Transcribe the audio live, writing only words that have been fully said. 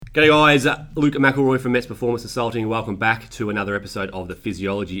G'day guys, Luke McElroy from METS Performance Consulting. Welcome back to another episode of the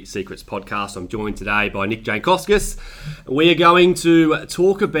Physiology Secrets podcast. I'm joined today by Nick Jankowskis. We are going to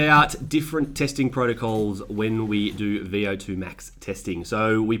talk about different testing protocols when we do VO2 max testing.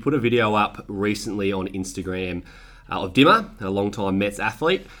 So we put a video up recently on Instagram of Dimmer, a long-time METS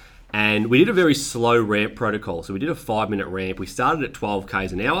athlete, and we did a very slow ramp protocol. So we did a 5-minute ramp. We started at 12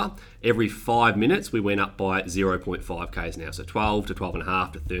 Ks an hour. Every 5 minutes, we went up by 0.5 Ks an hour. So 12 to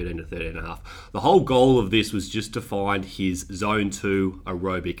 12.5 to 13 to 13.5. The whole goal of this was just to find his zone 2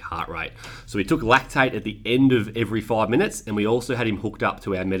 aerobic heart rate. So we took lactate at the end of every 5 minutes, and we also had him hooked up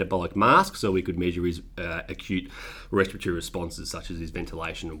to our metabolic mask so we could measure his acute respiratory responses, such as his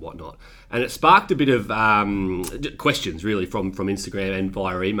ventilation and whatnot. And it sparked a bit of questions, really, from Instagram and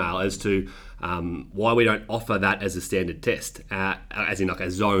via email as to why we don't offer that as a standard test, as in like a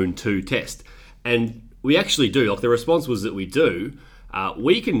zone 2 test. And we actually do. Like, the response was that we do.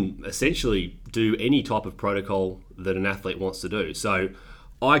 We can essentially do any type of protocol that an athlete wants to do. So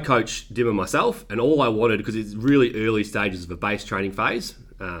I coach Dimmer myself, and all I wanted, because it's really early stages of a base training phase,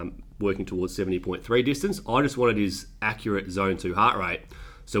 working towards 70.3 distance, I just wanted his accurate zone 2 heart rate.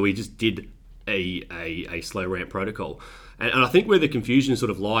 So we just did a slow ramp protocol. And I think where the confusion sort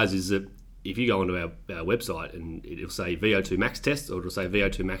of lies is that if you go onto our website and it'll say VO2 max test, or it'll say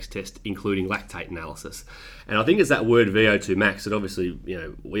VO2 max test including lactate analysis. And I think it's that word VO2 max that obviously,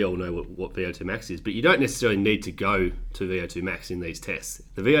 we all know what VO2 max is, but you don't necessarily need to go to VO2 max in these tests.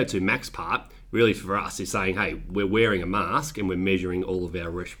 The VO2 max part really for us is saying, hey, we're wearing a mask and we're measuring all of our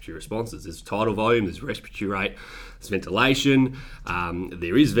respiratory responses. There's tidal volume, there's respiratory rate, there's ventilation,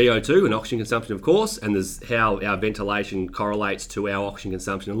 there is VO2 and oxygen consumption, of course, and there's how our ventilation correlates to our oxygen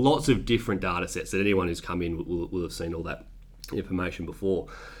consumption, and lots of different data sets that anyone who's come in will have seen all that information before.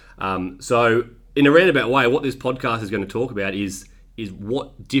 So in a roundabout way, what this podcast is going to talk about is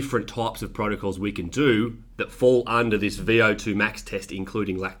what different types of protocols we can do that fall under this VO2 max test,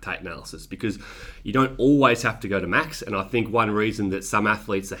 including lactate analysis, because you don't always have to go to max. And I think one reason that some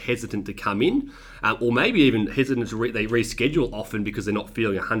athletes are hesitant to come in, or maybe even hesitant to they reschedule often because they're not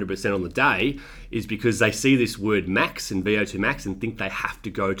feeling 100% on the day, is because they see this word max and VO2 max and think they have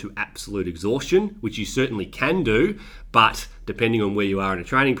to go to absolute exhaustion, which you certainly can do, but depending on where you are in a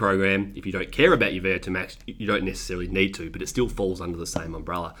training program, if you don't care about your VO2 max, you don't necessarily need to, but it still falls under the same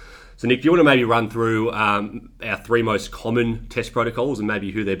umbrella. So Nick, do you want to maybe run through our 3 most common test protocols and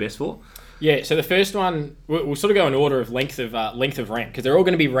maybe who they're best for? Yeah, so the first one, we'll sort of go in order of length of ramp, because they're all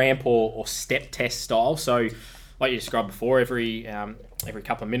going to be ramp or step test style. So like you described before, every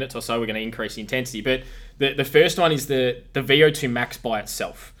couple of minutes or so, we're going to increase the intensity. But the first one is the VO2 max by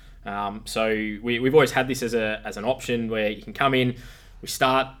itself. So we've always had this as an option where you can come in, we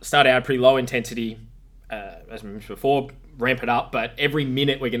start out pretty low intensity, as I mentioned before, ramp it up, but every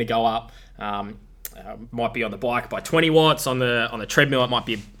minute we're going to go up. Might be on the bike by 20 watts, on the treadmill it might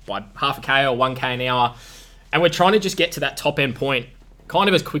be by half a K or 1K an hour, and we're trying to just get to that top end point kind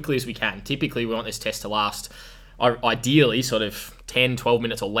of as quickly as we can. Typically we want this test to last ideally sort of 10-12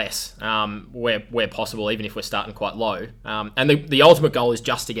 minutes or less, where possible, even if we're starting quite low, and the ultimate goal is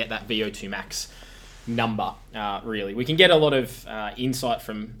just to get that VO2 max number. Really, we can get a lot of insight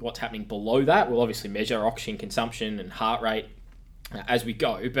from what's happening below that. We'll obviously measure oxygen consumption and heart rate as we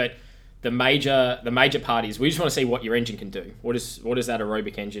go, but the major part is we just want to see what your engine can do. What is that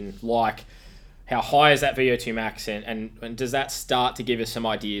aerobic engine like? How high is that VO2 max, and does that start to give us some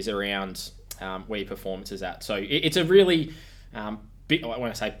ideas around where your performance is at? So it's a really when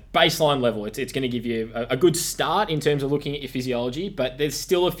I say baseline level, it's going to give you a good start in terms of looking at your physiology, but there's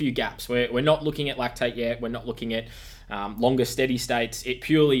still a few gaps. We're not looking at lactate yet. We're not looking at longer steady states. It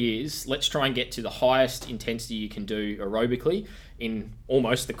purely is, let's try and get to the highest intensity you can do aerobically in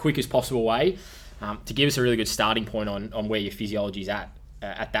almost the quickest possible way, to give us a really good starting point on where your physiology is at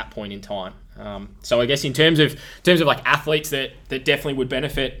that point in time. So I guess in terms of like athletes that definitely would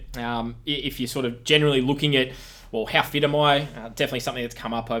benefit, if you're sort of generally looking at, well, how fit am I? Definitely something that's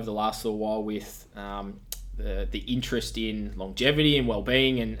come up over the last little while with the interest in longevity and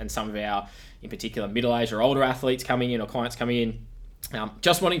well-being, and some of our, in particular, middle-aged or older athletes coming in, or clients coming in,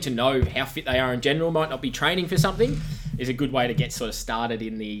 just wanting to know how fit they are in general, might not be training for something, is a good way to get sort of started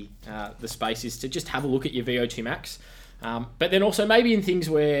in the space, is to just have a look at your VO2 max. But then also maybe in things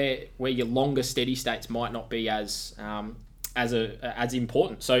where your longer steady states might not be as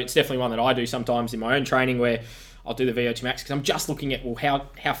important. So it's definitely one that I do sometimes in my own training, where I'll do the VO2 max because I'm just looking at, well,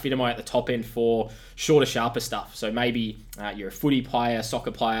 how fit am I at the top end for shorter, sharper stuff. So maybe you're a footy player,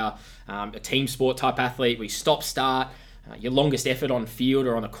 soccer player, a team sport type athlete. We stop start. Your longest effort on field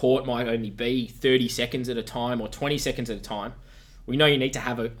or on the court might only be 30 seconds at a time or 20 seconds at a time. we know you need to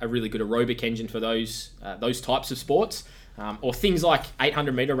have a really good aerobic engine for those types of sports, or things like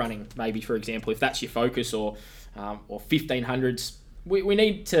 800 meter running, maybe, for example, if that's your focus, or 1500s. We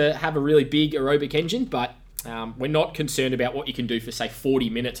need to have a really big aerobic engine, but we're not concerned about what you can do for, say, 40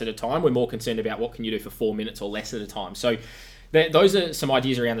 minutes at a time. We're more concerned about what can you do for 4 minutes or less at a time. So those are some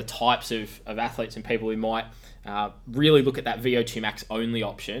ideas around the types of athletes and people who might really look at that VO2 max only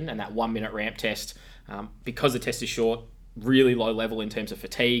option and that 1 minute ramp test, because the test is short, really low level in terms of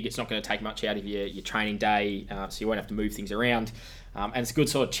fatigue. It's not going to take much out of your training day, so you won't have to move things around. And it's a good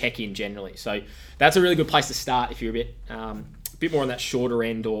sort of check-in generally. So that's a really good place to start if you're a bit more on that shorter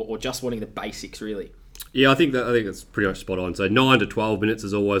end, or just wanting the basics, really. Yeah, I think that's pretty much spot on. So 9 to 12 minutes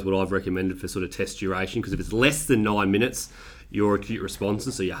is always what I've recommended for sort of test duration, because if it's less than 9 minutes, your acute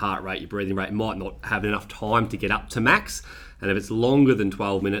responses, so your heart rate, your breathing rate, might not have enough time to get up to max. And if it's longer than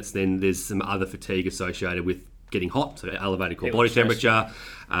 12 minutes, then there's some other fatigue associated with getting hot, so elevated core body temperature,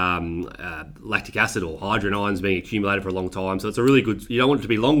 lactic acid or hydrogen ions being accumulated for a long time. So it's a really good, you don't want it to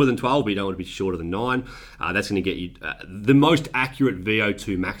be longer than 12, but you don't want it to be shorter than 9. That's going to get you the most accurate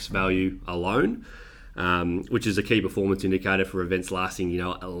VO2 max value alone, which is a key performance indicator for events lasting,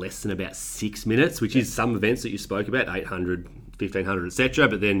 less than about 6 minutes, which is some events that you spoke about, 800, 1500, etc.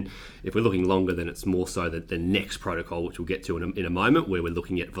 But then if we're looking longer, then it's more so the next protocol, which we'll get to in a moment, where we're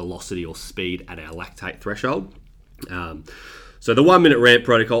looking at velocity or speed at our lactate threshold. So the 1 minute ramp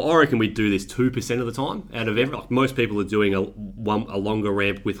protocol, I reckon we do this 2% of the time out of every. Like most people are doing a longer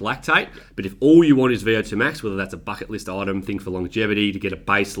ramp with lactate, but if all you want is VO2 max, whether that's a bucket list item, thing for longevity, to get a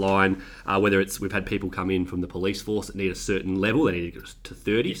baseline, whether it's, we've had people come in from the police force that need a certain level, they need to get to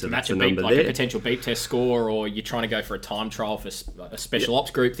 30, so that's the number like there. A potential beep test score, or you're trying to go for a time trial for a special ops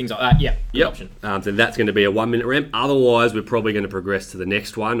group, things like that. Good option. So that's going to be a 1 minute ramp. Otherwise, we're probably going to progress to the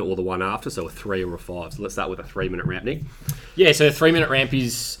next one or the one after, so a 3 or a 5. So let's start with a 3 minute ramp, Nick. Yeah, so a 3 minute ramp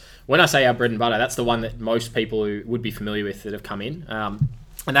is, when I say our bread and butter, that's the one that most people who would be familiar with that have come in. And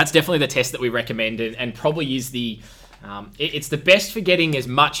that's definitely the test that we recommend, and probably is it's the best for getting as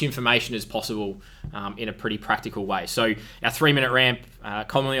much information as possible in a pretty practical way. So our 3 minute ramp,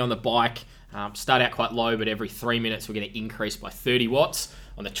 commonly on the bike, start out quite low, but every 3 minutes we're going to increase by 30 watts.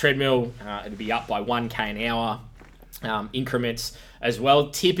 On the treadmill, it'll be up by 1K an hour. Increments as well.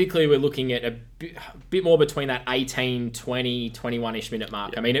 Typically, we're looking at a bit more between that 18, 20, 21-ish minute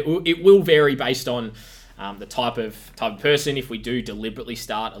mark. I mean, it will vary based on the type of person. If we do deliberately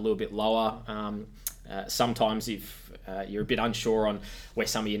start a little bit lower, sometimes if you're a bit unsure on where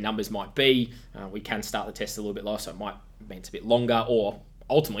some of your numbers might be, we can start the test a little bit lower, so it might mean it's a bit longer. Or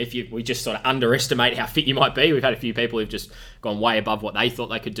ultimately, if we just sort of underestimate how fit you might be, we've had a few people who've just gone way above what they thought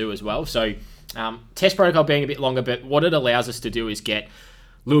they could do as well. So test protocol being a bit longer, but what it allows us to do is get a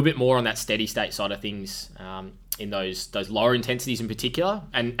little bit more on that steady state side of things in those lower intensities in particular,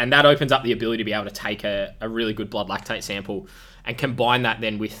 and that opens up the ability to be able to take a really good blood lactate sample and combine that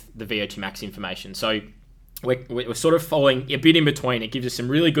then with the VO2 max information. So we're sort of following a bit in between. It gives us some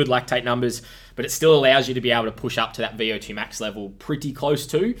really good lactate numbers, but it still allows you to be able to push up to that VO2 max level pretty close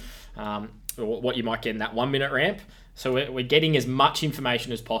to what you might get in that 1 minute ramp. So we're getting as much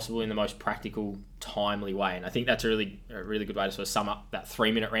information as possible in the most practical, timely way. And I think that's a really good way to sort of sum up that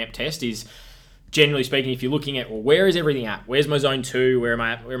 3 minute ramp test is, generally speaking, if you're looking at, well, where is everything at? Where's my zone 2? Where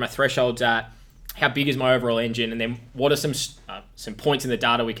are my thresholds at? How big is my overall engine? And then what are some points in the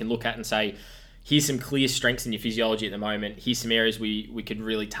data we can look at and say, here's some clear strengths in your physiology at the moment. Here's some areas we could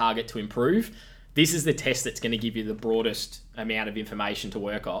really target to improve. This is the test that's going to give you the broadest amount of information to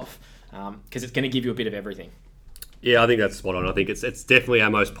work off, because it's going to give you a bit of everything. Yeah, I think that's spot on. I think it's definitely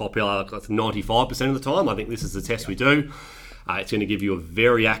our most popular. It's 95% of the time. I think this is the test we do. It's going to give you a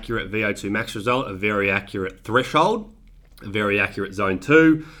very accurate VO2 max result, a very accurate threshold, a very accurate zone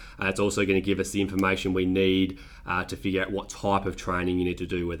 2. It's also going to give us the information we need to figure out what type of training you need to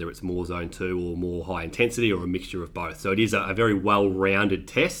do, whether it's more zone 2 or more high intensity or a mixture of both. So it is a very well-rounded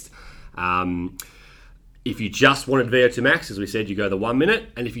test. If you just wanted VO2 max, as we said, you go the 1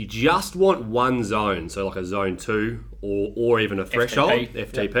 minute. And if you just want one zone, so like a zone 2 or even a threshold,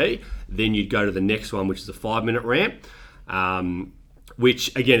 FTP, then you'd go to the next one, which is a 5 minute ramp,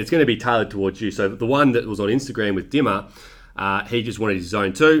 which, again, it's going to be tailored towards you. So the one that was on Instagram with Dimmer, he just wanted his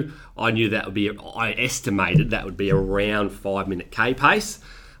zone 2. I estimated that would be around 5 minute K pace.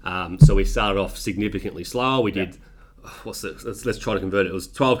 So we started off significantly slower. We did, let's try to convert it. It was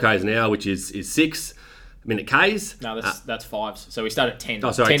 12 Ks an hour, which is 6. minute Ks. No, that's fives. So we start at 10.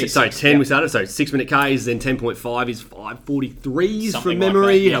 Oh, sorry. 10 is 10 six, we started. So 6 minute Ks, then 10.5 is 5:43s Something from like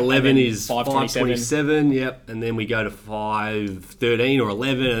memory. that, yep. 11 And then is 5:27. 5:27. Yep. And then we go to 5:13 or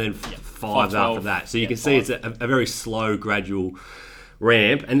 11, and then fives 5:12. after that. So you can see it's a very slow, gradual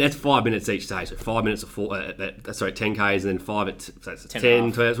ramp, and that's 5 minutes each day. So 5 minutes of 10 Ks, and then 5 at so it's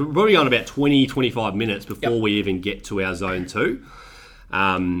 10. So we're probably on about 20, 25 minutes before we even get to our zone 2.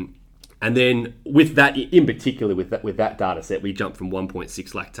 And then with that, in particular, with that data set, we jumped from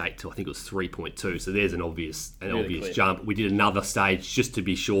 1.6 lactate to I think it was 3.2. So there's an obvious clear. jump. We did another stage just to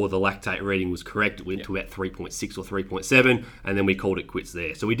be sure the lactate reading was correct. It went to about 3.6 or 3.7, and then we called it quits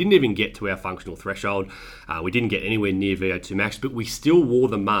there. So we didn't even get to our functional threshold. We didn't get anywhere near VO2 max, but we still wore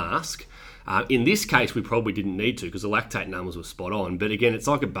the mask. In this case, we probably didn't need to because the lactate numbers were spot on. But again, it's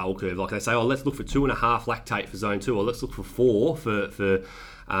like a bell curve. Like they say, let's look for 2.5 lactate for zone 2, or let's look for 4 for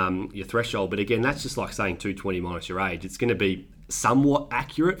your threshold. But again, that's just like saying 220 minus your age. It's going to be somewhat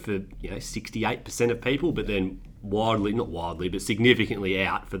accurate for 68% of people, but then not wildly, but significantly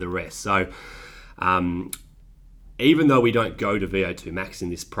out for the rest. So even though we don't go to VO2 max in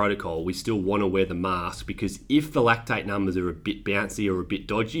this protocol, we still want to wear the mask, because if the lactate numbers are a bit bouncy or a bit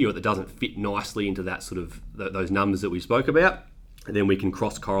dodgy, or that doesn't fit nicely into that sort of those numbers that we spoke about, then we can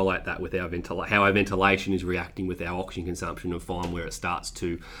cross-correlate that with how our ventilation is reacting with our oxygen consumption, and find where it starts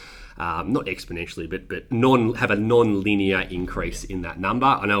to, not exponentially, but have a non-linear increase in that number.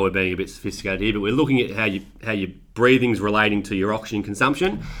 I know we're being a bit sophisticated here, but we're looking at how your breathing's relating to your oxygen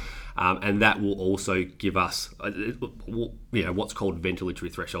consumption, and that will also give us, what's called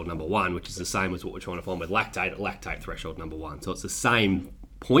ventilatory threshold number 1, which is the same as what we're trying to find with lactate at lactate threshold number 1. So it's the same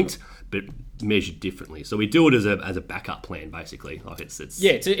point, but measured differently. So we do it as a backup plan, basically. Like it's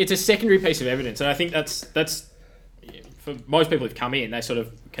a secondary piece of evidence, and I think that's for most people who've come in, they sort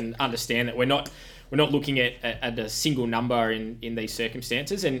of can understand that we're not looking at a single number in these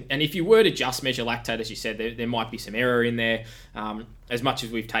circumstances. And if you were to just measure lactate, as you said, there might be some error in there. As much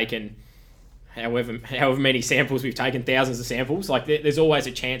as we've taken however many samples we've taken, thousands of samples, like there's always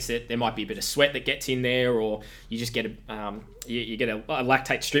a chance that there might be a bit of sweat that gets in there, or you just get you get a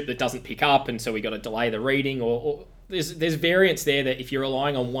lactate strip that doesn't pick up, and so we got to delay the reading, or there's variance there that if you're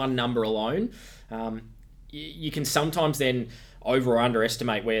relying on one number alone, you can sometimes then over or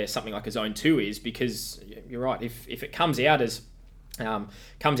underestimate where something like a zone 2 is, because you're right, if it comes out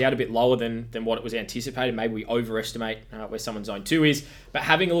a bit lower than what it was anticipated, maybe we overestimate where someone's zone 2 is. But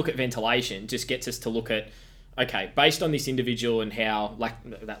having a look at ventilation just gets us to look at, okay, based on this individual and how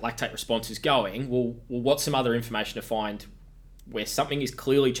that lactate response is going, well, what's some other information to find where something is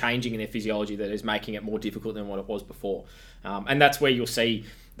clearly changing in their physiology that is making it more difficult than what it was before. And that's where you'll see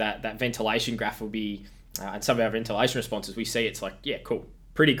that ventilation graph will be, and some of our ventilation responses, we see it's like, yeah, cool,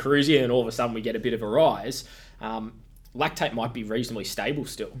 pretty cruisy, and all of a sudden we get a bit of a rise. Lactate might be reasonably stable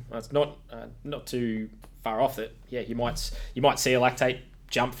still. It's not too far off that. Yeah, you might see a lactate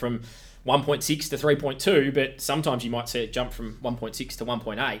jump from 1.6 to 3.2, but sometimes you might see it jump from 1.6 to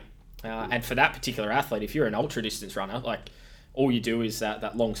 1.8. And for that particular athlete, if you're an ultra distance runner, like all you do is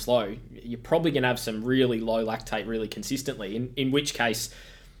that long slow, you're probably going to have some really low lactate really consistently. In which case,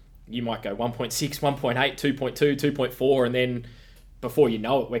 you might go 1.6, 1.8, 2.2, 2.4, and then before you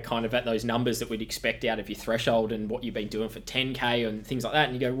know it, we're kind of at those numbers that we'd expect out of your threshold and what you've been doing for 10K and things like that.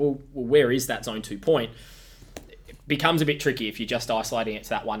 And you go, well, where is that zone 2 point? It becomes a bit tricky if you're just isolating it to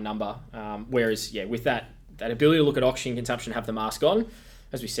that one number. Whereas, with that ability to look at oxygen consumption, have the mask on,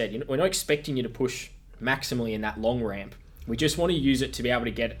 as we said, we're not expecting you to push maximally in that long ramp. We just want to use it to be able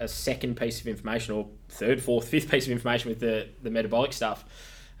to get a second piece of information, or third, fourth, fifth piece of information with the metabolic stuff,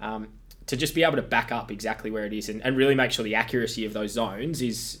 to just be able to back up exactly where it is and really make sure the accuracy of those zones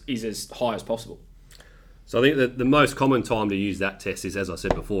is as high as possible. So I think that the most common time to use that test is, as I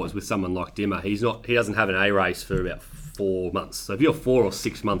said before, is with someone like Dimmer. He doesn't have an A race for about 4 months. So if you're 4 or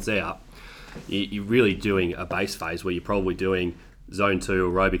 6 months out, you're really doing a base phase where you're probably doing zone 2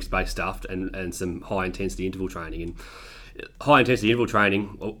 aerobics-based stuff and some high-intensity interval training. And high-intensity interval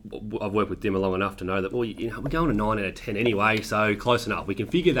training, I've worked with Dimmer long enough to know that, we're going to 9 out of 10 anyway, so close enough. We can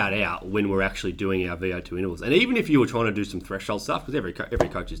figure that out when we're actually doing our VO2 intervals. And even if you were trying to do some threshold stuff, because every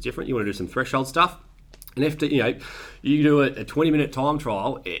coach is different, you want to do some threshold stuff, and if you do a 20-minute time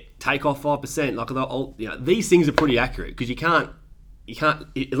trial, take off 5%. These things are pretty accurate, because you can't,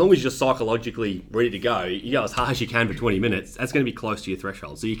 as long as you're psychologically ready to go, you go as hard as you can for 20 minutes, that's going to be close to your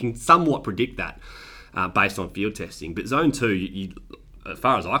threshold. So you can somewhat predict that based on field testing. But zone 2, as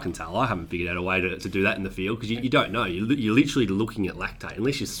far as I can tell, I haven't figured out a way to do that in the field, because you don't know. You're literally looking at lactate.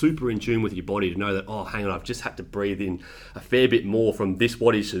 Unless you're super in tune with your body to know that, oh, hang on, I've just had to breathe in a fair bit more from this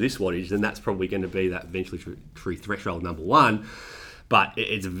wattage to this wattage, then that's probably going to be that ventilatory threshold number one. But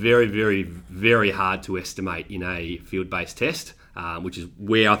it's very, very, very hard to estimate in a field-based test, which is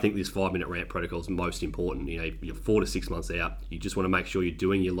where I think this 5-minute ramp protocol is most important. You're 4 to 6 months out. You just want to make sure you're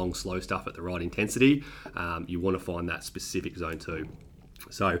doing your long, slow stuff at the right intensity. You want to find that specific zone 2.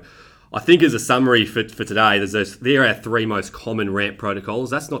 So I think as a summary for today, there are 3 most common ramp protocols.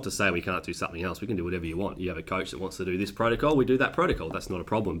 That's not to say we can't do something else. We can do whatever you want. You have a coach that wants to do this protocol, we do that protocol. That's not a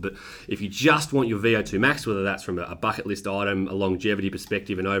problem. But if you just want your VO2 max, whether that's from a bucket list item, a longevity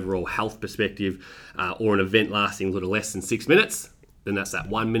perspective, an overall health perspective, or an event lasting a little less than 6 minutes, then that's that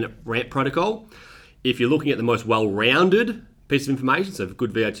 1-minute ramp protocol. If you're looking at the most well-rounded piece of information, so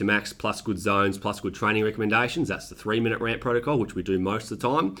good VO2 max plus good zones plus good training recommendations, that's the 3-minute ramp protocol, which we do most of the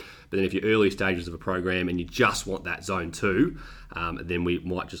time. But then if you're early stages of a program and you just want that zone 2, then we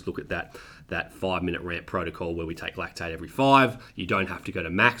might just look at that 5-minute ramp protocol where we take lactate every 5. You don't have to go to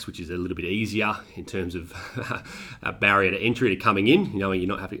max, which is a little bit easier in terms of a barrier to entry to coming in. You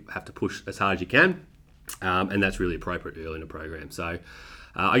not have to push as hard as you can, and that's really appropriate early in the program. So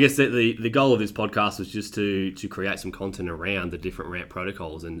I guess the goal of this podcast was just to create some content around the different ramp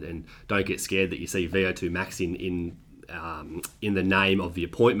protocols, and don't get scared that you see VO2 max in the name of the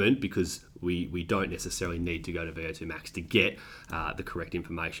appointment, because we don't necessarily need to go to VO2 max to get the correct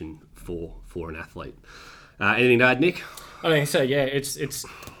information for an athlete. Anything to add, Nick? I think so. Yeah, it's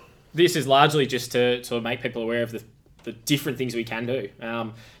this is largely just to sort of make people aware of the different things we can do.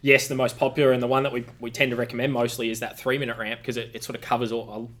 Yes, the most popular and the one that we tend to recommend mostly is that 3-minute ramp, because it sort of covers a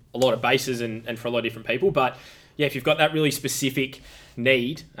lot of bases and for a lot of different people. But yeah, if you've got that really specific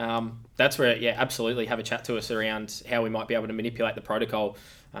need, that's where, absolutely have a chat to us around how we might be able to manipulate the protocol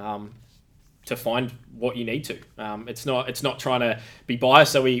to find what you need to. It's not trying to be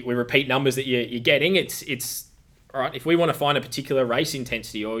biased, so we repeat numbers that you're getting. It's all right, if we want to find a particular race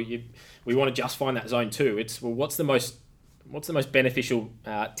intensity, or we want to just find that zone 2, it's, well, what's the most beneficial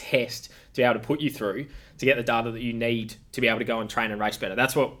test to be able to put you through to get the data that you need to be able to go and train and race better.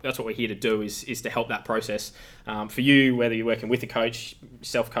 That's what we're here to do, is to help that process for you, whether you're working with a coach,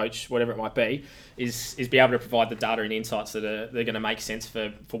 self-coach, whatever it might be, is be able to provide the data and insights that are going to make sense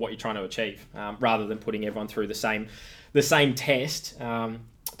for what you're trying to achieve, rather than putting everyone through the same test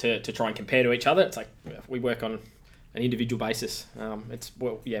to try and compare to each other. It's like we work on an individual basis. What's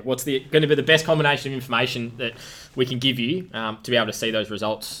going to be the best combination of information that we can give you to be able to see those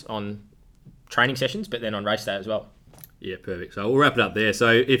results on training sessions, but then on race day as well. Yeah, perfect. So we'll wrap it up there. So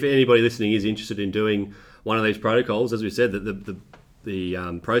if anybody listening is interested in doing one of these protocols, as we said, that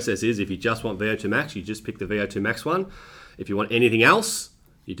the process is, if you just want VO2 max, you just pick the VO2 max one. If you want anything else,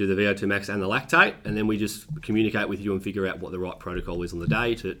 you do the VO2 max and the lactate, and then we just communicate with you and figure out what the right protocol is on the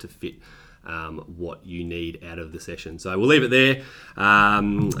day to fit what you need out of the session. So we'll leave it there.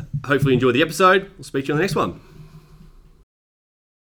 Hopefully you enjoyed the episode. We'll speak to you on the next one.